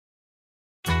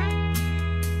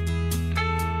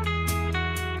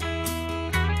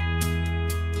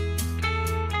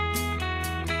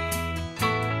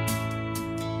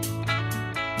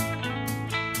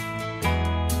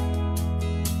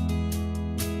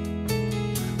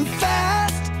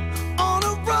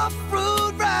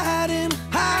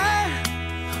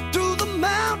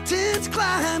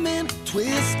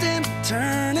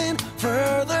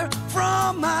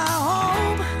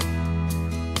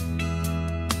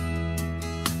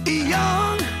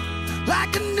young,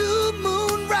 like a new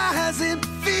moon rising,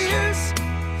 fierce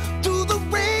through the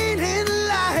rain and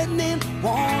lightning,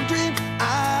 wandering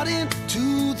out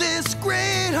into this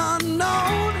great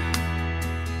unknown.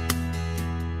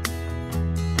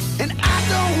 And I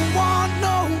don't want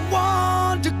no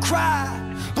one to cry,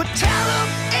 but tell them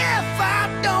if I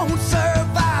don't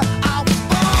survive, I was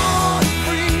born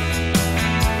free.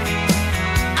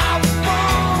 I was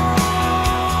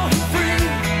born free.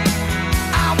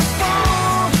 I was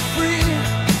born free.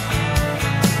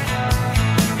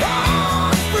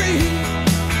 Born free.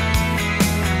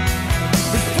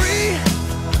 Free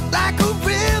like a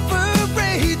river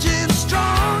raging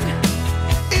strong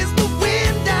is the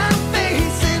wind I'm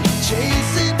facing,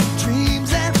 chasing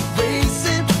dreams and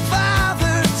racing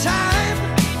Father Time.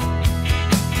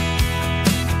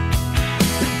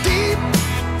 Deep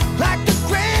like the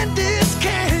grandest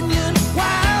canyon,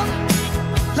 wild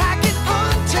like an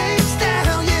untamed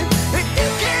stallion. If you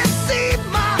can't see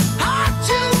my heart,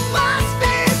 you must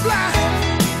be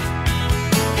blind.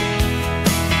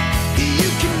 You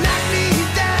can knock me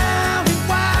down and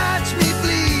watch me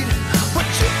bleed, but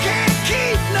you can't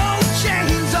keep no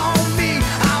chains on me.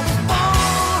 I was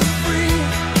born free.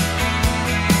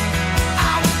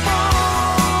 I was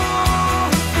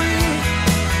born free.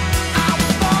 I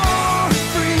was born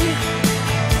free.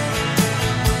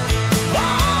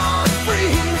 Born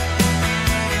free.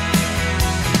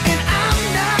 And I'm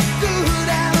not good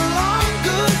at long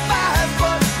goodbyes,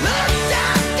 but look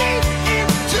down deep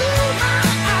into my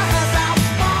eyes. I was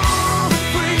born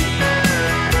free.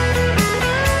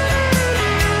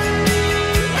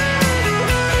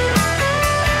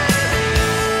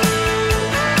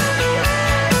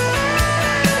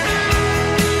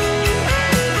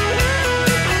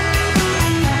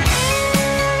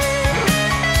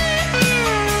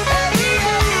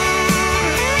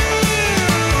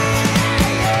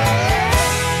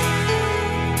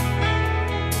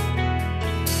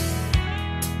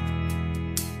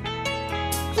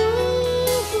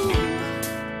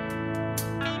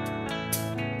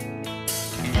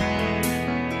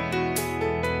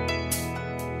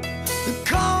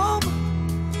 Calm,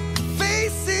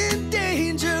 facing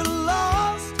danger,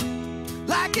 lost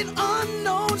like an